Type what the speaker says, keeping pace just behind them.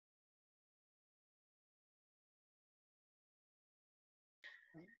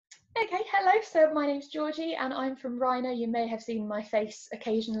Okay, hello. So my name's Georgie and I'm from Rhino. You may have seen my face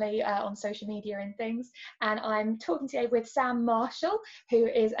occasionally on social media and things. And I'm talking today with Sam Marshall, who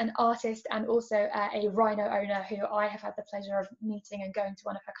is an artist and also a Rhino owner who I have had the pleasure of meeting and going to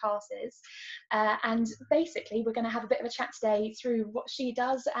one of her classes. And basically, we're going to have a bit of a chat today through what she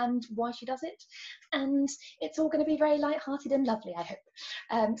does and why she does it. And it's all going to be very light-hearted and lovely, I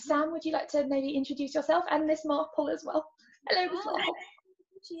hope. Sam, would you like to maybe introduce yourself and Miss Marple as well? Hello, Miss Oh, Marple.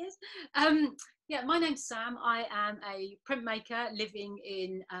 she is. Yeah, my name's Sam. I am a printmaker living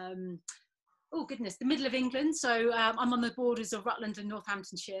in, oh goodness, the middle of England. So I'm on the borders of Rutland and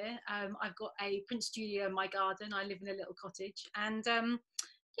Northamptonshire. I've got a print studio in my garden. I live in a little cottage. And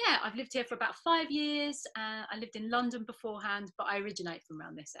yeah, I've lived here for about 5 years. I lived in London beforehand, but I originate from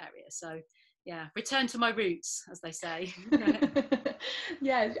around this area. So yeah, return to my roots, as they say.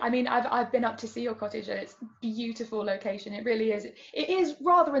 Yeah, I mean, I've been up to see your cottage and it's a beautiful location. It really is. It is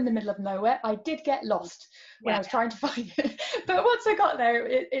rather in the middle of nowhere. I did get lost when I Yeah. was trying to find it, but once I got there,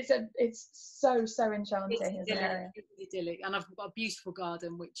 it's so It's enchanting as an idyllic, area. it's idyllic, and I've got a beautiful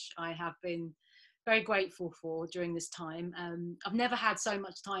garden which I have been very grateful for during this time. I've never had so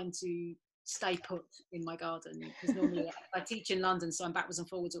much time to stay put in my garden because normally I teach in London, so I'm backwards and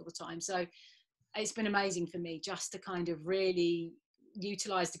forwards all the time. So it's been amazing for me just to kind of really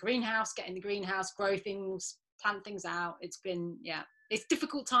utilize the greenhouse, get in the greenhouse, grow things, plant things out. It's been, yeah, it's a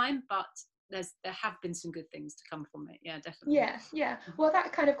difficult time, but there have been some good things to come from it. Yeah, definitely. Yeah. Well,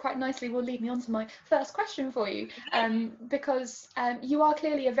 that kind of quite nicely will lead me on to my first question for you, because you are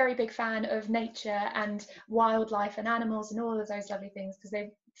clearly a very big fan of nature and wildlife and animals and all of those lovely things because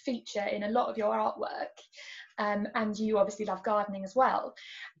they feature in a lot of your artwork. And you obviously love gardening as well.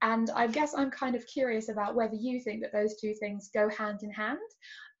 And I guess I'm kind of curious about whether you think that those two things go hand in hand,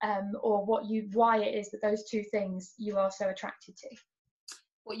 or why it is that those two things you are so attracted to.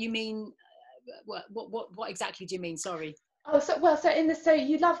 What you mean? What exactly do you mean? Sorry. Oh, so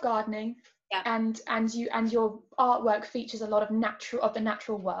you love gardening, Yeah. and your artwork features a lot of the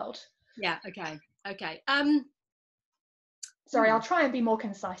natural world. Yeah. Okay. Okay. Sorry, I'll try and be more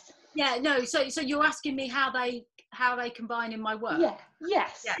concise. Yeah. No. So you're asking me how they combine in my work? Yeah.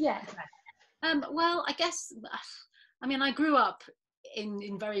 Yes. Yeah. Yeah. Well, I guess, I mean, I grew up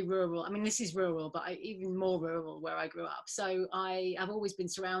in very rural. I mean, this is rural, but even more rural where I grew up. So I have always been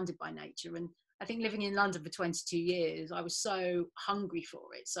surrounded by nature, and I think living in London for 22 years, I was so hungry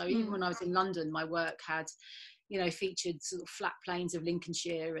for it. So even Mm. when I was in London, my work had, featured sort of flat plains of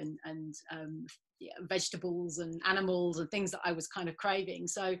Lincolnshire and yeah, vegetables and animals and things that I was kind of craving.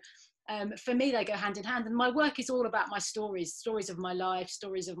 So for me, they go hand in hand. And my work is all about my stories of my life,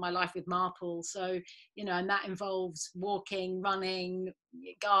 stories of my life with Marple. So, and that involves walking, running,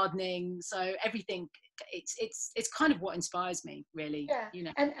 gardening. So everything, it's kind of what inspires me, really.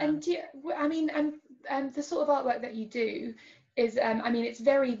 Yeah. And do you, I mean, and the sort of artwork that you do is, I mean, it's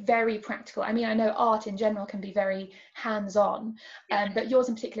very practical. I mean, I know art in general can be very hands-on, Yeah. but yours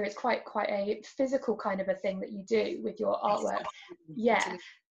in particular is quite a physical kind of a thing that you do with your artwork. Yeah. Absolutely.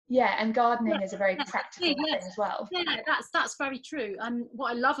 Yeah, and Yeah, gardening is a very yes, practical thing yes, as well. yeah. That's very true. And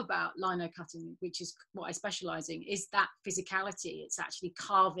what I love about lino cutting, which is what I specialise in, is that physicality. It's actually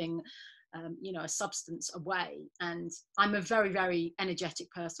carving, a substance away. And I'm a very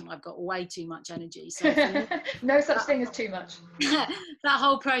energetic person. I've got way too much energy. So for me, No such thing as too much. that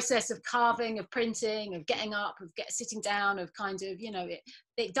whole process of carving, of printing, of getting up, of sitting down, of kind of,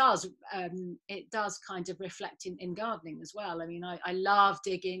 it does kind of reflect in gardening as well. I mean, I love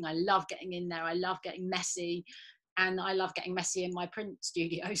digging, I love getting in there, I love getting messy, and I love getting messy in my print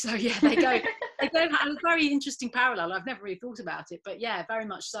studio. So yeah, they go a very interesting parallel. I've never really thought about it, but yeah, very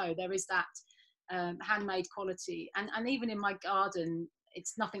much so. There is that handmade quality, and even in my garden,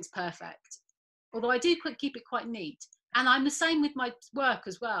 nothing's perfect, although I do keep it quite neat. And I'm the same with my work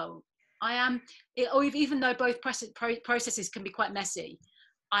as well. I am, or even though both processes can be quite messy,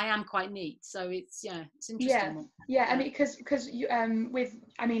 I am quite neat. So it's Yeah, interesting. yeah. I Yeah. mean, because you I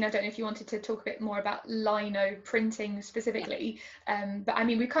mean, I don't know if you wanted to talk a bit more about lino printing Yeah. specifically, but I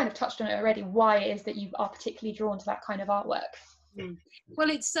mean, we kind of touched on it already. Why it is that you are particularly drawn to that kind of artwork? Mm. Well,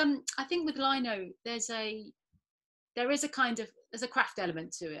 it's I think with lino, there's a craft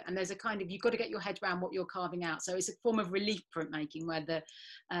element to it, and there's a kind of, you've got to get your head around what you're carving out. So it's a form of relief printmaking where the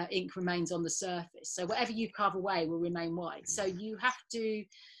ink remains on the surface, so whatever you carve away will remain white. So you have to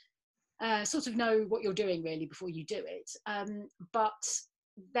sort of know what you're doing really before you do it, but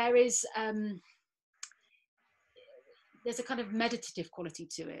there is there's a kind of meditative quality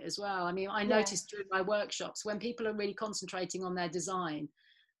to it as well. I mean, I Yeah, noticed during my workshops when people are really concentrating on their design,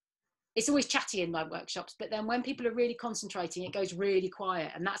 it's always chatty in my workshops, but then when people are really concentrating, it goes really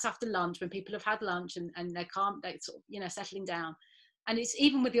quiet, and that's after lunch, when people have had lunch and they're calm, they're sort of, you know, settling down. And it's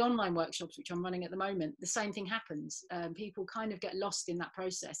even with the online workshops, which I'm running at the moment, the same thing happens. People kind of get lost in that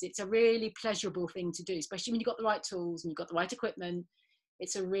process. It's a really pleasurable thing to do, especially when you've got the right tools and you've got the right equipment.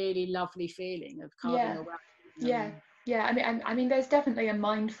 It's a really lovely feeling of carving away. Yeah. I mean, there's definitely a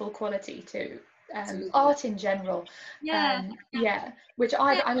mindful quality to Absolutely. art in general. Yeah. Which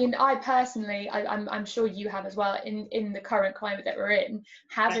I personally, I'm sure you have as well, in the current climate that we're in,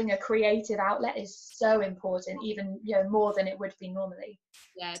 having a creative outlet is so important, even, you know, more than it would be normally.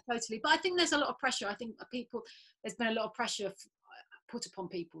 Yeah, totally. But I think there's a lot of pressure. I think there's been a lot of pressure put upon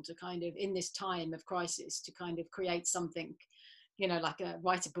people to kind of, in this time of crisis, to kind of create something, you know, like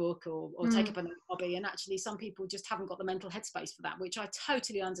write a book or take up another hobby. And actually some people just haven't got the mental headspace for that, which I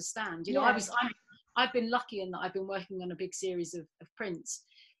totally understand. You know, I've been lucky in that I've been working on a big series of prints,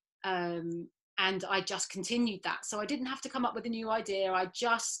 and I just continued that. So I didn't have to come up with a new idea. I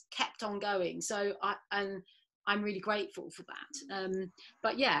just kept on going. So I'm really grateful for that.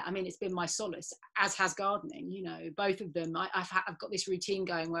 But yeah, I mean, it's been my solace, as has gardening, you know, both of them. I've got this routine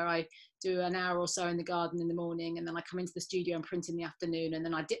going where I do an hour or so in the garden in the morning, and then I come into the studio and print in the afternoon, and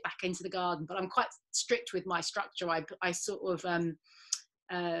then I dip back into the garden. But I'm quite strict with my structure. I sort of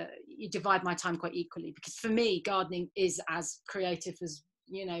you divide my time quite equally, because for me, gardening is as creative as,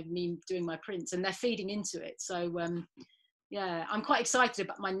 you know, me doing my prints, and they're feeding into it. So yeah, I'm quite excited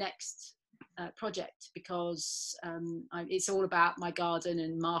about my next project, because it's all about my garden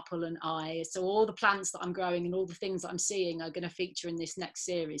and Marple and I. So all the plants that I'm growing and all the things that I'm seeing are going to feature in this next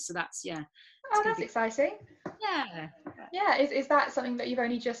series. So that's that's exciting. Yeah. Is that something that you've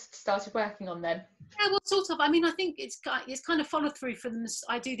only just started working on then? Yeah, well, sort of. I mean, I think it's kind of followed through from this.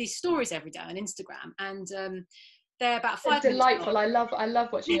 I do these stories every day on Instagram, and they're about 5 minutes delightful. I love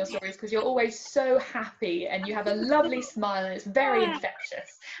watching your stories, because you're always so happy and you have a lovely smile, and it's very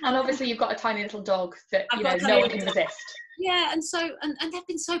infectious. And obviously you've got a tiny little dog that, you know, no one can resist. Yeah, and so and they've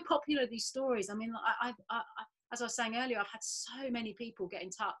been so popular, these stories. I mean, I as I was saying earlier, I've had so many people get in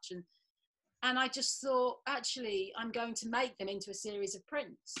touch, and I just thought, actually, I'm going to make them into a series of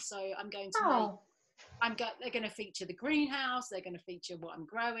prints. So I'm going to they're going to feature the greenhouse. They're going to feature what I'm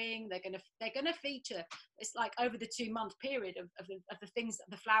growing. They're going to feature. It's like over the 2-month period of the things,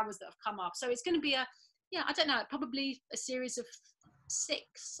 the flowers that have come up. So it's going to be I don't know, probably a series of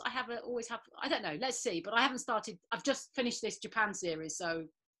 6. I don't know. Let's see. But I haven't started. I've just finished this Japan series. So,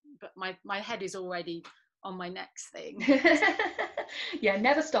 but my head is already on my next thing. Yeah,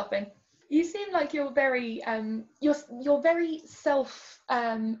 never stopping. You seem like you're very you're very self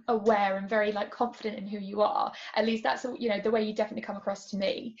aware and very like confident in who you are. At least that's, you know, the way you definitely come across to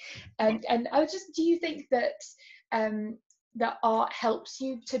me. And I was just, do you think that that art helps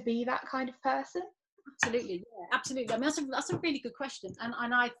you to be that kind of person? Absolutely, yeah, absolutely. I mean, that's a really good question,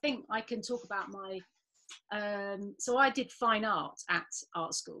 and I think I can talk about my. So I did fine art at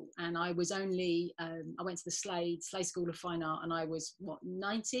art school, and I was only I went to the Slade School of Fine Art, and I was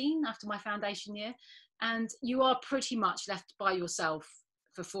 19 after my foundation year. And you are pretty much left by yourself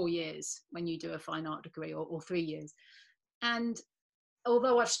for 4 years when you do a fine art degree, or 3 years. And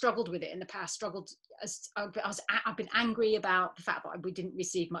although I've struggled with it in the past, I've been angry about the fact that we didn't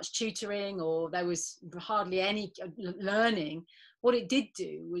receive much tutoring, or there was hardly any learning. What it did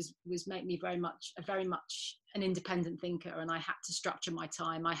do was make me very much an independent thinker, and I had to structure my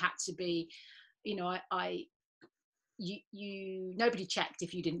time. I had to be, you know, nobody checked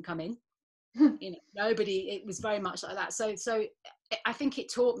if you didn't come in. You know, nobody. It was very much like that. So I think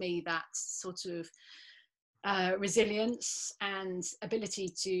it taught me that sort of resilience and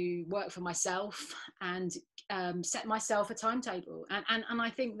ability to work for myself and set myself a timetable. And I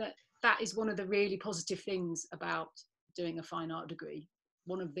think that is one of the really positive things about doing a fine art degree.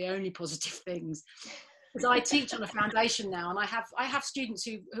 One of the only positive things, because I teach on a foundation now, and I have students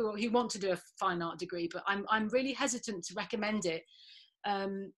who want to do a fine art degree, but I'm really hesitant to recommend it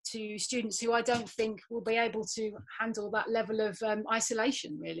to students who I don't think will be able to handle that level of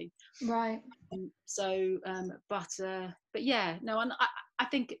isolation, really. Right. But yeah, no, and I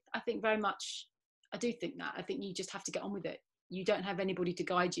think very much, I do think that. I think you just have to get on with it. You don't have anybody to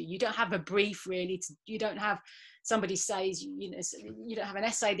guide you. You don't have a brief, really. You don't have somebody says, you know, you don't have an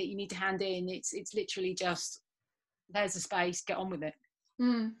essay that you need to hand in. It's literally just, there's a space, get on with it.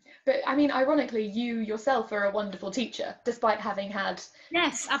 But I mean, ironically, you yourself are a wonderful teacher, despite having had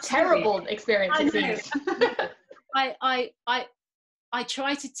terrible experiences. I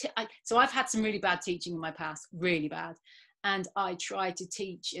try to so I've had some really bad teaching in my past, really bad, and I try to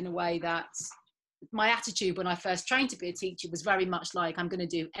teach in a way that my attitude when I first trained to be a teacher was very much like, I'm going to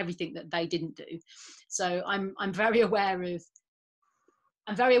do everything that they didn't do. So I'm very aware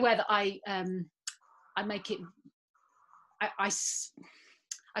that I make it, I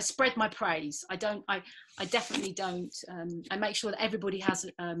spread my praise. I definitely don't. I make sure that everybody has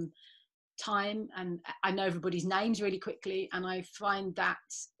time, and I know everybody's names really quickly, and I find that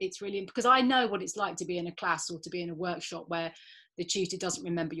it's really, because I know what it's like to be in a class or to be in a workshop where the tutor doesn't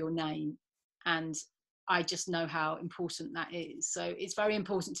remember your name, and I just know how important that is. So it's very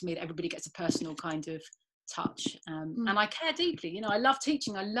important to me that everybody gets a personal kind of touch, and I care deeply. You know, I love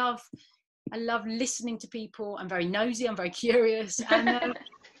teaching. I love listening to people. I'm very nosy. I'm very curious, and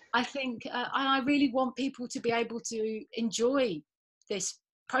I think I really want people to be able to enjoy this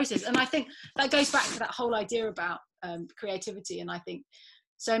process. And I think that goes back to that whole idea about creativity. And I think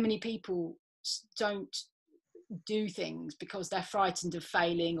so many people don't do things because they're frightened of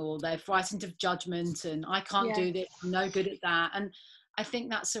failing, or they're frightened of judgment, and I can't do this, I'm no good at that. And I think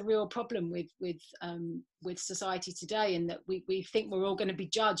that's a real problem with society today, in that we think we're all going to be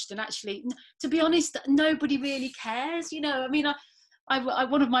judged, and actually, to be honest, nobody really cares. You know, I mean, I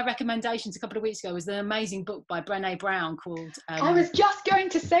one of my recommendations a couple of weeks ago was the amazing book by Brené Brown called I was just going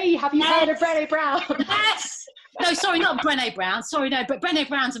to say, have you heard of Brené Brown? Yes. No, sorry, not Brené Brown. Sorry, no, but Brené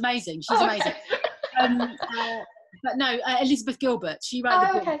Brown's amazing. She's amazing. But no, Elizabeth Gilbert. She wrote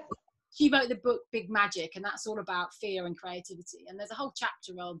the book. Okay. She wrote the book Big Magic, and that's all about fear and creativity. And there's a whole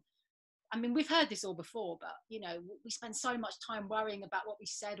chapter on, I mean, we've heard this all before, but, you know, we spend so much time worrying about what we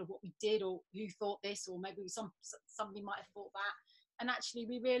said or what we did, or who thought this, or maybe somebody might have thought that. And actually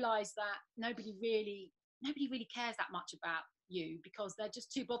we realise that nobody really cares that much about you, because they're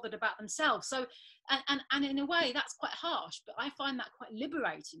just too bothered about themselves. So, and in a way that's quite harsh, but I find that quite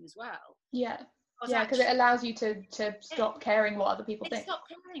liberating as well. Yeah. Yeah, because it allows you to stop caring what other people think. Stop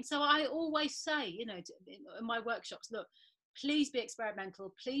caring. So I always say, you know, in my workshops, look, please be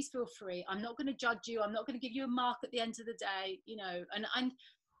experimental. Please feel free. I'm not going to judge you. I'm not going to give you a mark at the end of the day, you know. And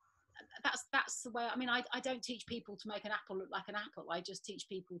that's the way. I mean, I don't teach people to make an apple look like an apple. I just teach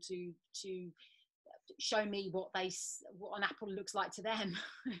people to show me what an apple looks like to them,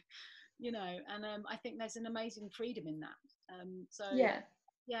 you know. And I think there's an amazing freedom in that. So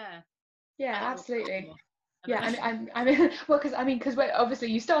yeah, absolutely. Yeah, I mean, well, because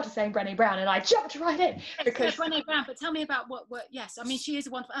obviously you started saying Brené Brown, and I jumped right in because Brené Brown. But tell me about what. Yes, I mean, she is a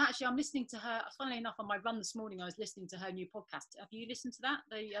wonderful. Actually, I'm listening to her. Funnily enough, on my run this morning, I was listening to her new podcast. Have you listened to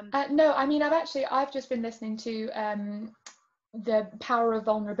that? No, I mean, I've just been listening to The Power of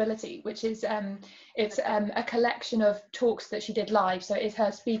Vulnerability, which is it's a collection of talks that she did live. So it's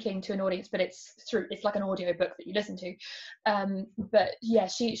her speaking to an audience, but it's like an audio book that you listen to. But yeah,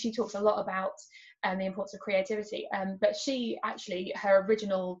 she talks a lot about the importance of creativity. But she actually, her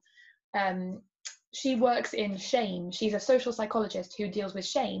original, she works in shame. She's a social psychologist who deals with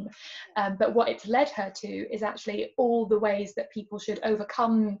shame. But what it's led her to is actually all the ways that people should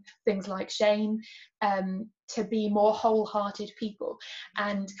overcome things like shame, to be more wholehearted people.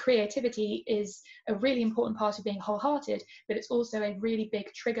 And creativity is a really important part of being wholehearted, but it's also a really big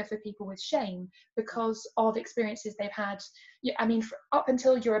trigger for people with shame because of experiences they've had. I mean, up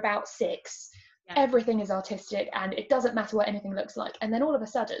until you're about 6, everything is artistic and it doesn't matter what anything looks like, and then all of a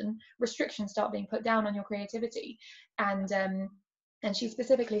sudden restrictions start being put down on your creativity. And she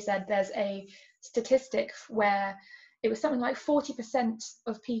specifically said there's a statistic where it was something like 40%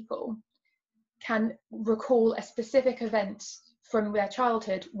 of people can recall a specific event from their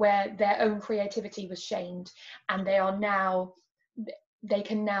childhood where their own creativity was shamed, and they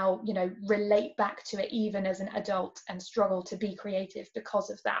can now, you know, relate back to it even as an adult and struggle to be creative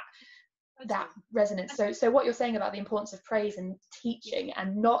because of that resonance. So what you're saying about the importance of praise and teaching,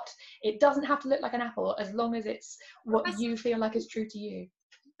 and it doesn't have to look like an apple as long as it's what you feel like is true to you.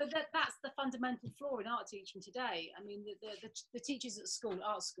 But that's the fundamental flaw in art teaching today. I mean, the teachers at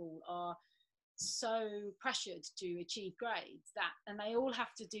art school are so pressured to achieve grades and they all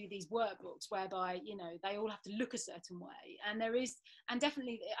have to do these workbooks whereby, you know, they all have to look a certain way. And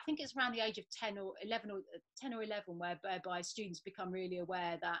definitely, I think it's around the age of 10 or 11 whereby students become really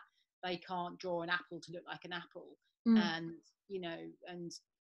aware that they can't draw an apple to look like an apple. And, you know, and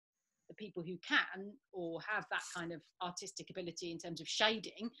the people who can or have that kind of artistic ability in terms of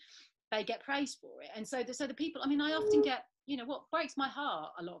shading, they get praised for it. And so the people, I mean, I often get, you know, what breaks my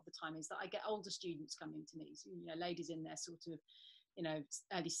heart a lot of the time is that I get older students coming to me, so, you know, ladies in their sort of, you know,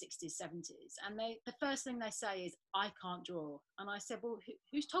 early 60s, 70s, and the first thing they say is, I can't draw. And I said, well,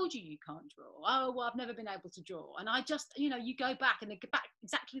 who's told you can't draw? Oh, well, I've never been able to draw. And I just, you know, you go back and they go back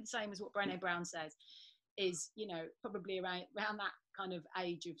exactly the same as what Brené Brown says, is, you know, probably around that kind of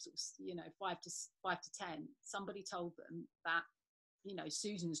age of sort of, you know, 5 to 10, somebody told them that, you know,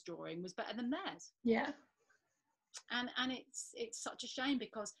 Susan's drawing was better than theirs. Yeah. And it's such a shame,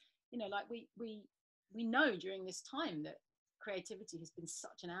 because, you know, like we know during this time that creativity has been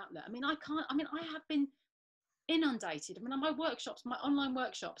such an outlet. I mean, I have been inundated. I mean, my workshops, my online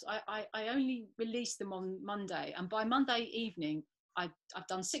workshops, I only release them on Monday, and by Monday evening I've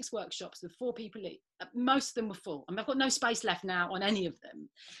done 6 workshops with 4 people each. Most of them were full. I mean, I've got no space left now on any of them.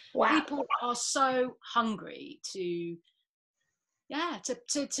 Wow. People are so hungry to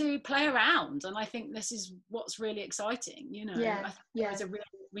play around, and I think this is what's really exciting, you know. I think there is a real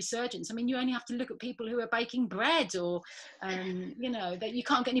resurgence. I mean, you only have to look at people who are baking bread, or you know, that you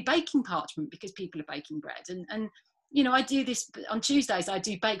can't get any baking parchment because people are baking bread, and you know, I do this on Tuesdays. I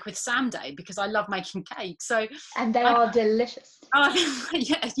do Bake with Sam Day because I love making cakes. So, and they are delicious.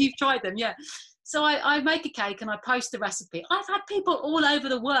 Yeah, you've tried them, yeah. So I make a cake and I post the recipe. I've had people all over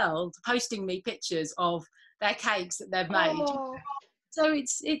the world posting me pictures of their cakes that they've made. Oh. So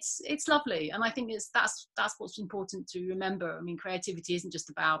it's lovely, and I think that's what's important to remember. I mean, creativity isn't just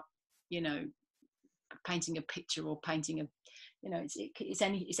about, you know, painting a picture or painting a, you know,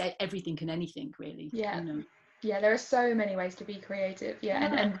 it's everything and anything, really. Yeah. You know? Yeah, there are so many ways to be creative. Yeah,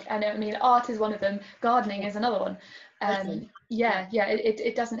 and I mean, art is one of them. Gardening is another one.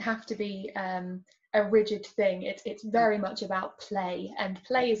 It doesn't have to be a rigid thing. It's very much about play, and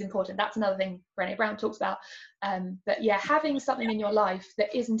play is important. That's another thing Brené Brown talks about. But yeah, having something in your life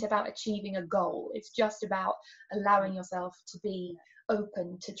that isn't about achieving a goal. It's just about allowing yourself to be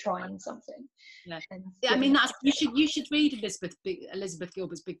open to trying something. Yeah, I mean, that's you should read Elizabeth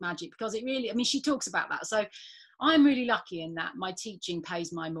Gilbert's Big Magic, because it really, I mean, she talks about that. So I'm really lucky in that my teaching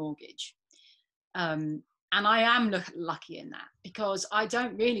pays my mortgage, and I am lucky in that, because I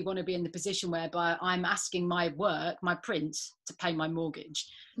don't really want to be in the position whereby I'm asking my work, my prints, to pay my mortgage.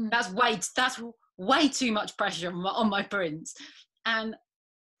 That's way too much pressure on my prints. And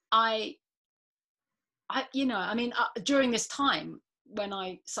I you know, I mean, during this time when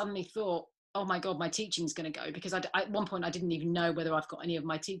I suddenly thought, oh my God, my teaching's going to go, because at one point I didn't even know whether I've got any of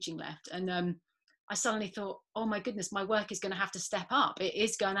my teaching left. And I suddenly thought, oh my goodness, my work is going to have to step up. It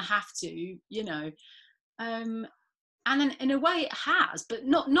is going to have to, you know. And in a way it has, but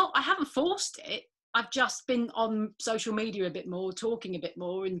not, I haven't forced it. I've just been on social media a bit more, talking a bit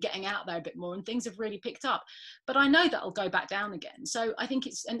more and getting out there a bit more, and things have really picked up. But I know that I'll go back down again. So I think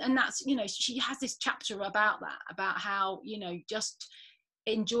it's, and that's, you know, she has this chapter about that, about how, you know, just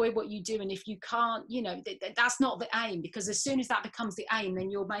enjoy what you do. And if you can't, you know, that's not the aim, because as soon as that becomes the aim, then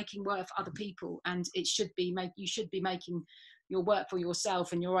you're making work for other people, and you should be making your work for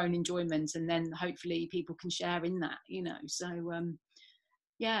yourself and your own enjoyment, and then hopefully people can share in that, you know. So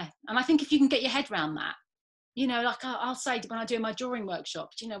yeah, and I think if you can get your head around that, you know, like I'll say when I do my drawing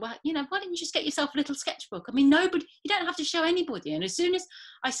workshops, you know, why don't you just get yourself a little sketchbook? I mean, you don't have to show anybody. And as soon as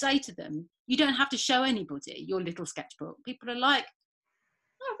I say to them, you don't have to show anybody your little sketchbook, people are like,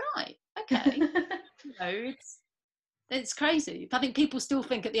 oh right, okay. You know, it's crazy. I think people still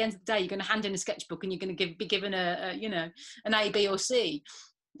think at the end of the day you're going to hand in a sketchbook and you're going to be given a you know, an A, B or C.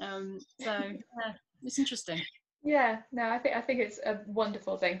 So yeah, it's interesting. Yeah, no, I think it's a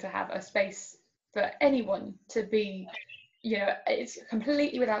wonderful thing to have a space for anyone to be, you know, it's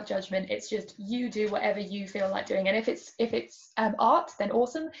completely without judgment. It's just you do whatever you feel like doing, and if it's art, then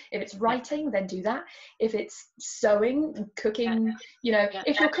awesome. If it's writing, then do that. If it's sewing, cooking, you know,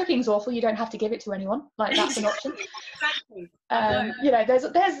 if your cooking's awful, you don't have to give it to anyone. Like, that's an option. Exactly. You know, there's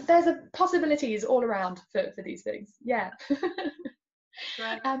a possibilities all around for these things. Yeah.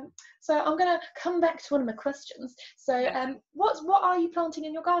 Right. So I'm going to come back to one of my questions. So what are you planting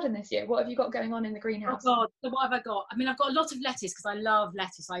in your garden this year? What have you got going on in the greenhouse? Oh God, so what have I got? I mean, I've got a lot of lettuce, because I love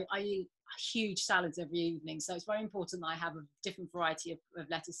lettuce. I eat huge salads every evening, so it's very important that I have a different variety of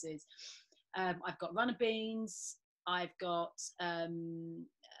lettuces. I've got runner beans, I've got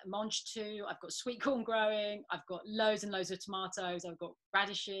mange too, I've got sweet corn growing, I've got loads and loads of tomatoes, I've got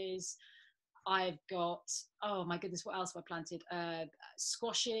radishes, I've got, oh my goodness, what else have I planted?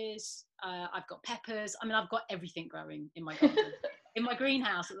 Squashes, I've got peppers. I mean, I've got everything growing in my garden. In my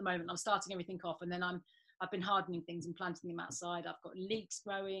greenhouse at the moment, I'm starting everything off, and then I've been hardening things and planting them outside. I've got leeks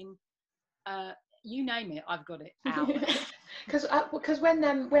growing. You name it, I've got it out. Because when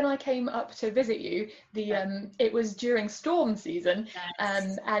I came up to visit you, it was during storm season,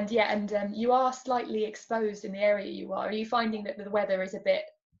 yes. and you are slightly exposed in the area you are. Are you finding that the weather is a bit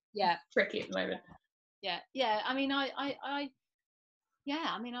tricky at the moment? Yeah. I mean, I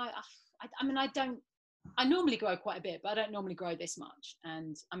don't I normally grow quite a bit, but I don't normally grow this much.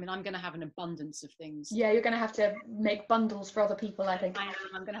 And I mean, I'm going to have an abundance of things. Yeah, you're going to have to make bundles for other people, I think.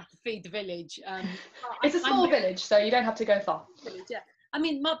 I'm going to have to feed the village. It's a small village, so you don't have to go far. Yeah. I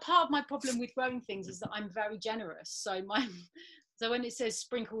mean, part of my problem with growing things is that I'm very generous. So when it says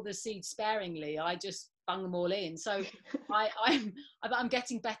sprinkle the seeds sparingly, I just bung them all in. So I'm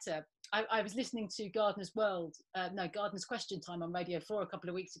getting better. I was listening to Gardener's Question Time on Radio 4 a couple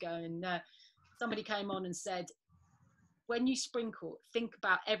of weeks ago, and somebody came on and said, when you sprinkle, think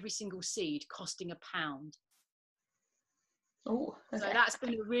about every single seed costing £1. Oh, okay. So that's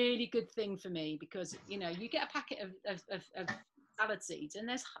been a really good thing for me, because you get a packet of salad seeds and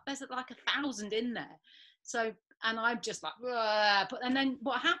there's like 1,000 in there. So, and I'm just like, and then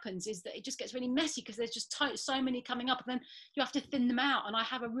what happens is that it just gets really messy, because there's just so many coming up, and then you have to thin them out, and I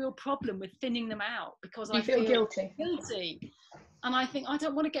have a real problem with thinning them out, because I feel guilty. And I think I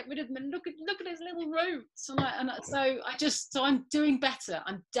don't want to get rid of them. And look at his little roots. So I'm doing better.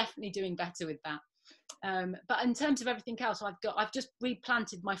 I'm definitely doing better with that. But in terms of everything else, I've just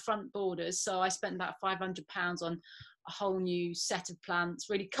replanted my front borders. So I spent about £500 on a whole new set of plants,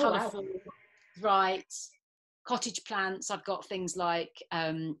 really colourful, bright cottage plants. I've got things like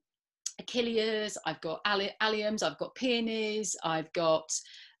achilles, I've got alliums, I've got peonies, I've got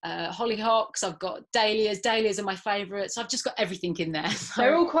hollyhocks, I've got dahlias. Dahlias are my favourites. I've just got everything in there. So,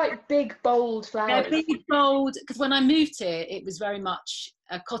 they're all quite big, bold flowers. Yeah, big, bold. Because when I moved here, it was very much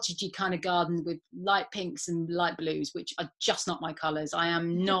a cottagey kind of garden with light pinks and light blues, which are just not my colours. I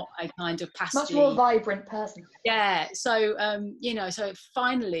am not a kind of pastel. Much more vibrant person. Yeah. So so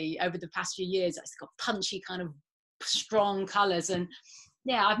finally over the past few years, it's got punchy kind of strong colours, and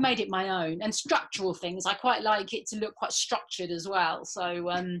yeah, I've made it my own. And structural things, I quite like it to look quite structured as well.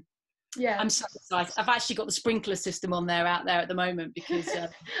 So yeah, I'm so excited. I've actually got the sprinkler system out there at the moment, because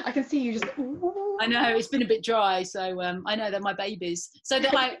I can see you just. I know it's been a bit dry, so I know they're my babies. So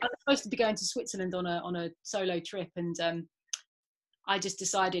that I'm supposed to be going to Switzerland on a solo trip, and I just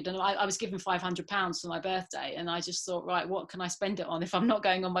decided, and I was given £500 for my birthday, and I just thought, right, what can I spend it on if I'm not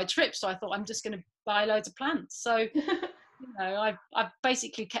going on my trip? So I thought, I'm just going to buy loads of plants. So I've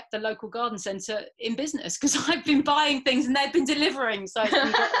basically kept the local garden centre in business, because I've been buying things and they've been delivering. So it's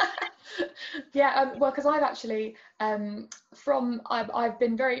been yeah, well, because I've actually I've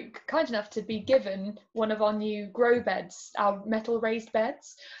been very kind enough to be given one of our new grow beds, our metal raised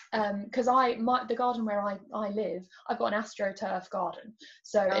beds, because the garden where I live, I've got an astroturf garden,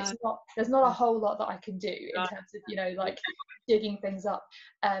 so there's not a whole lot that I can do in terms of like digging things up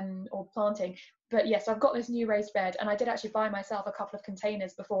or planting. But yes, I've got this new raised bed, and I did actually buy myself a couple of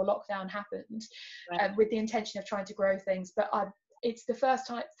containers before lockdown happened, with the intention of trying to grow things. But it's the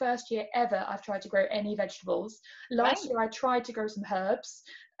first year ever I've tried to grow any vegetables. Last year I tried to grow some herbs.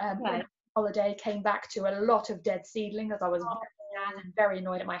 On holiday, came back to a lot of dead seedlings, as I was very sad and very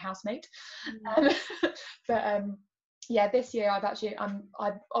annoyed at my housemate. But yeah, this year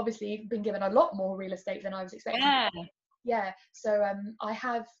I've obviously been given a lot more real estate than I was expecting. Yeah, so I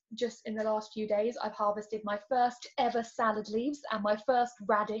have just in the last few days I've harvested my first ever salad leaves and my first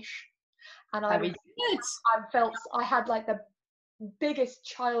radish, and I felt I had like the biggest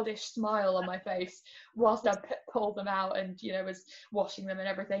childish smile on my face whilst I pulled them out and was washing them and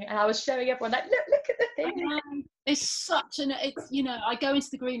everything, and I was showing everyone like, look at the thing. It's such I go into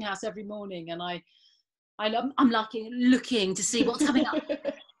the greenhouse every morning, and I'm looking to see what's coming up.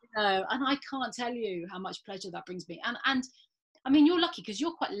 And I can't tell you how much pleasure that brings me. And I mean, you're lucky because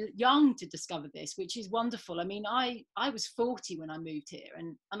you're quite young to discover this, which is wonderful. I mean, I was 40 when I moved here,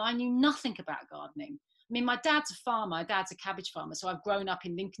 and I knew nothing about gardening. I mean, my dad's a farmer, my dad's a cabbage farmer, so I've grown up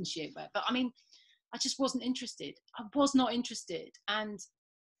in Lincolnshire. But I mean, I just wasn't interested. I was not interested. And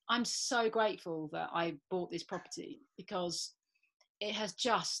I'm so grateful that I bought this property, because it has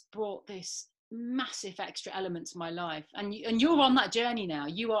just brought this massive extra element to my life, and you're on that journey now.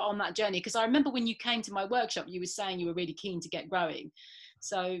 You are on that journey, because I remember when you came to my workshop, you were saying you were really keen to get growing,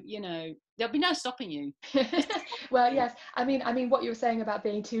 so there'll be no stopping you. Well, yes, I mean what you were saying about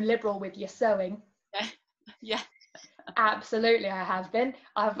being too liberal with your sewing, yeah absolutely, I have been.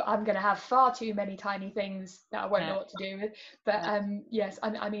 I'm going to have far too many tiny things that I won't know what to do with, but yes,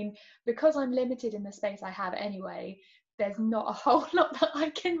 I mean, because I'm limited in the space I have anyway, there's not a whole lot that I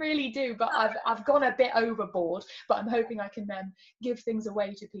can really do, but I've gone a bit overboard, but I'm hoping I can give things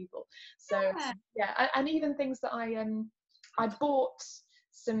away to people. So yeah, and even things that I bought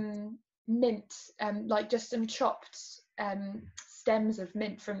some mint, like just some chopped stems of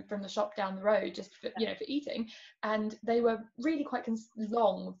mint from the shop down the road, just for eating, and they were really quite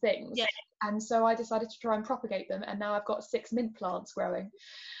long things, and so I decided to try and propagate them, and now I've got 6 mint plants growing.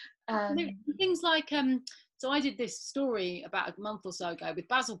 Um, Things like so I did this story about a month or so ago with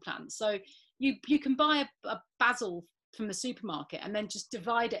basil plants. So you can buy a basil from the supermarket and then just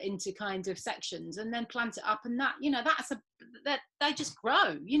divide it into kind of sections and then plant it up, and that, you know, that they just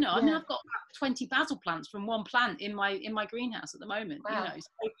grow, you know. I mean, yeah. I've got about 20 basil plants from one plant in my greenhouse at the moment. Wow. You know,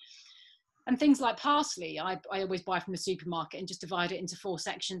 so, and things like parsley, I always buy from the supermarket and just divide it into 4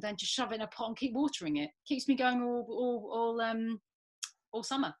 sections, then just shove it in a pot and keep watering it. Keeps me going all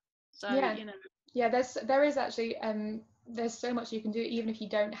summer. So, Yeah. you know. Yeah, there is actually there's so much you can do even if you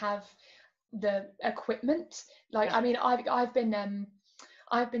don't have the equipment. Like, Yeah. I mean,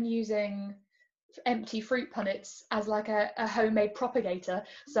 I've been using empty fruit punnets as like a homemade propagator.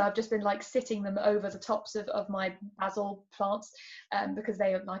 So I've just been like sitting them over the tops of my basil plants because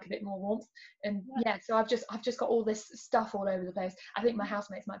they like a bit more warmth. And yeah, so I've just got all this stuff all over the place. I think my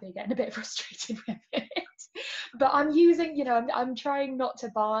housemates might be getting a bit frustrated with it. But I'm using, you know, I'm trying not to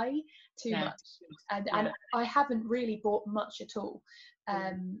buy too much, and I haven't really bought much at all,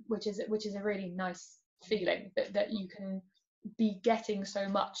 which is a really nice feeling that you can be getting so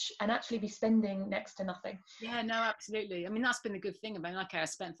much and actually be spending next to nothing. Yeah, no, absolutely. I mean, that's been the good thing. I mean, okay, I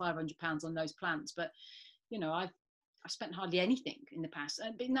spent £500 on those plants, but you know, I've spent hardly anything in the past.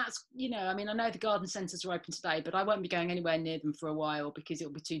 But that's, you know, I mean, I know the garden centres are open today, but I won't be going anywhere near them for a while because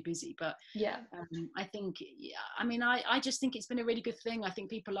it'll be too busy. But yeah, I think, yeah, I mean, I just think it's been a really good thing. I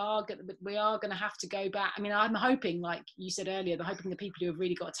think we are going to have to go back. I mean, I'm hoping, like you said earlier, I'm hoping the people who have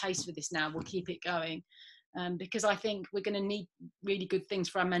really got a taste for this now will keep it going. Because I think we're going to need really good things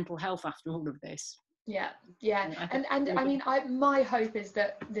for our mental health after all of this. Yeah. And I mean, my hope is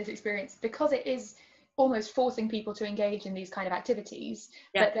that this experience, because it is almost forcing people to engage in these kind of activities,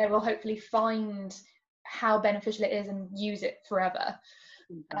 that they will hopefully find how beneficial it is and use it forever.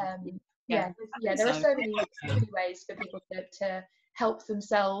 There are so many ways for people to help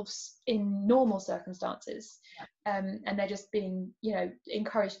themselves in normal circumstances, and they're just being, you know,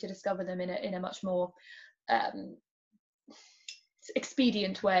 encouraged to discover them in a much more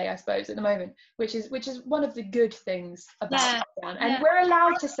expedient way, I suppose, at the moment, which is one of the good things about lockdown. And we're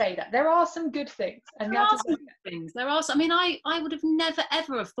allowed to say that there are some good things, and there are some good things. There are some, I mean, I would have never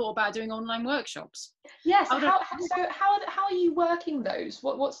ever have thought about doing online workshops. Yes. How are you working those?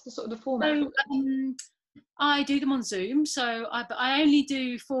 What's the sort of the format? So, I do them on Zoom, so I only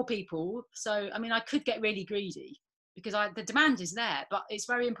do 4 people. So I mean, I could get really greedy because the demand is there, but it's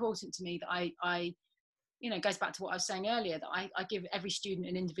very important to me that I you know, it goes back to what I was saying earlier, that I give every student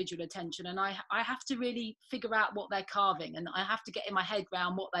an individual attention, and I have to really figure out what they're carving, and I have to get in my head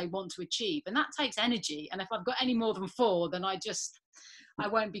around what they want to achieve, and that takes energy. And if I've got any more than 4, then I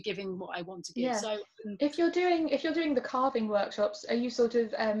won't be giving what I want to give. So if you're doing the carving workshops, are you sort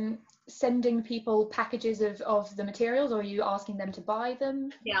of sending people packages of the materials, or are you asking them to buy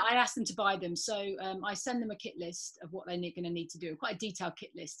them? Yeah, I ask them to buy them. So I send them a kit list of what they're going to need to do, quite a detailed kit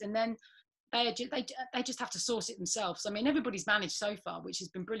list, and then they just have to source it themselves. I mean, everybody's managed so far, which has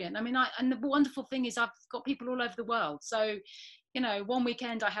been brilliant. I mean, and the wonderful thing is I've got people all over the world. So, you know, one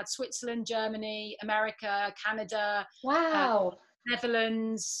weekend I had Switzerland, Germany, America, Canada, wow,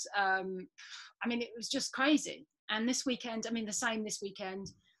 Netherlands. I mean, it was just crazy. And this weekend, I mean, the same this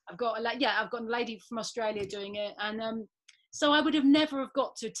weekend. I've got a lady from Australia doing it, and so I would have never have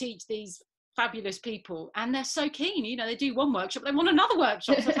got to teach these fabulous people, and they're so keen. You know, they do one workshop, they want another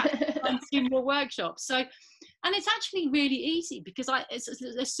workshop. So I've do more workshops. So, and it's actually really easy because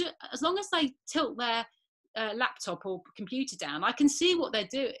as long as they tilt their laptop or computer down, I can see what they're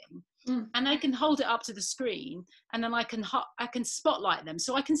doing, and they can hold it up to the screen, and then I can spotlight them,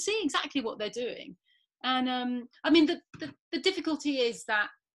 so I can see exactly what they're doing. And I mean, the difficulty is that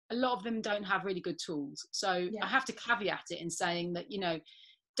a lot of them don't have really good tools. So I have to caveat it in saying that, you know,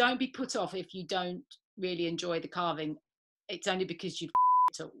 don't be put off if you don't really enjoy the carving. It's only because you've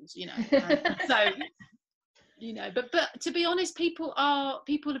tools, you know. So, you know, but to be honest, people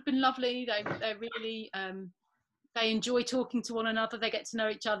have been lovely. They're really they enjoy talking to one another. They get to know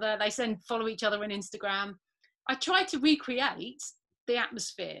each other. They follow each other on Instagram. I try to recreate the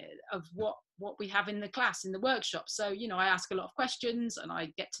atmosphere of what we have in the class, in the workshop. So, you know, I ask a lot of questions and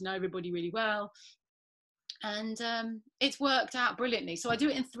I get to know everybody really well. And it's worked out brilliantly. So I do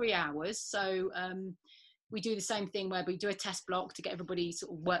it in 3 hours. So we do the same thing where we do a test block to get everybody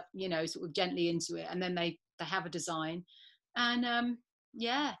sort of gently into it. And then they have a design. And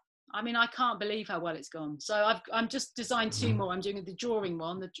yeah, I mean, I can't believe how well it's gone. So I'm just designed 2 more. I'm doing the drawing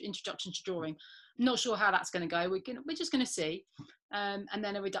one, the introduction to drawing. I'm not sure how that's going to go. We're just going to see. And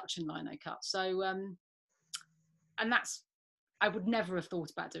then a reduction lino cut. So, and that's I would never have thought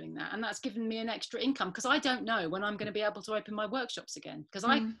about doing that, and that's given me an extra income, because I don't know when I'm going to be able to open my workshops again, because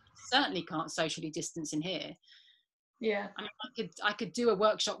I certainly can't socially distance in here. Yeah, I mean, I could do a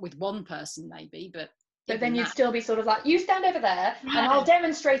workshop with one person maybe, but then you'd still be sort of like, you stand over there and I'll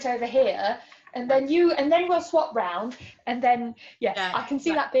demonstrate over here, and then we'll swap round, and then I can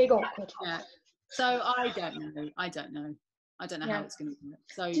see that being awkward. So I don't know how it's going to be.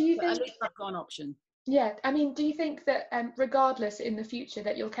 So do you think, at least I've got an option. Yeah, I mean, do you think that regardless in the future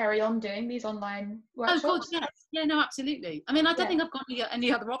that you'll carry on doing these online workshops? Oh God, yes. Yeah, no, absolutely. I mean, I don't think I've got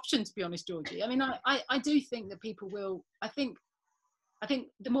any other option, to be honest, Georgie. I mean, I do think that people will, I think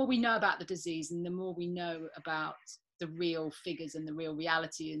the more we know about the disease and the more we know about the real figures and the real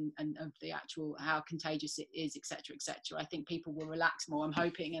reality and of the actual, how contagious it is, etc., I think people will relax more, I'm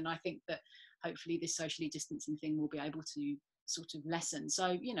hoping. And I think that hopefully this socially distancing thing will be able to sort of lessen.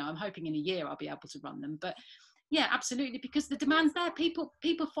 So, you know, I'm hoping in a year I'll be able to run them. But yeah, absolutely, because the demand's there. People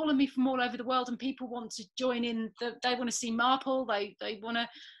follow me from all over the world, and people want to join in. They want to see Marple. They want to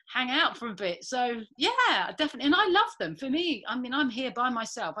hang out for a bit. So yeah, definitely. And I love them. For me, I mean, I'm here by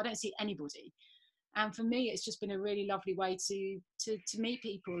myself. I don't see anybody. And for me, it's just been a really lovely way to meet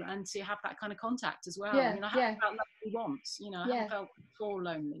people and to have that kind of contact as well. I mean, I haven't felt lonely once, you know, I haven't felt at all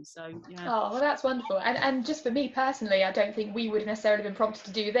lonely. So yeah. Oh, well, that's wonderful. And just for me personally, I don't think we would have necessarily been prompted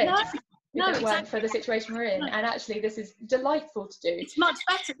to do this. No, if it weren't for the situation we're in. And actually, this is delightful to do. It's much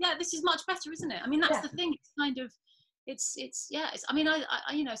better. Yeah, this is much better, isn't it? I mean, that's the thing. It's kind of, it's I mean, I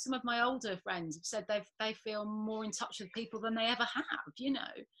you know, some of my older friends have said they feel more in touch with people than they ever have, you know.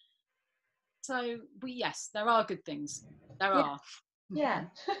 So yes, there are good things. There are. Yeah.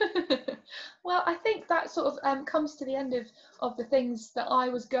 Well, I think that sort of comes to the end of the things that I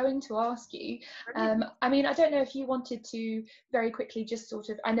was going to ask you. I mean, I don't know if you wanted to very quickly just sort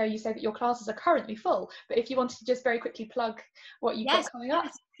of, I know you said that your classes are currently full, but if you wanted to just very quickly plug what you've got coming up.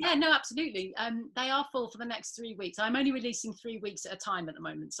 Yeah, no, absolutely. They are full for the next 3 weeks. I'm only releasing 3 weeks at a time at the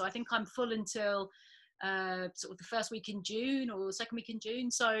moment. So I think I'm full until sort of the first week in June or the second week in June.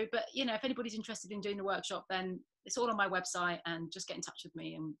 So, but you know, if anybody's interested in doing the workshop, then it's all on my website, and just get in touch with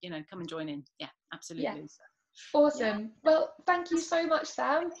me and, you know, come and join in. Yeah, absolutely. Yeah. Awesome. Well, thank you so much,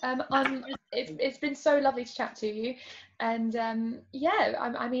 Sam. It's been so lovely to chat to you, and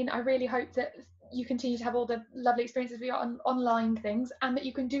I mean, I really hope that you continue to have all the lovely experiences we got on online things, and that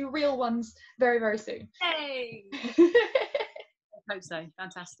you can do real ones very, very soon. Hey. I hope so.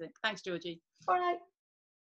 Fantastic. Thanks, Georgie. All right.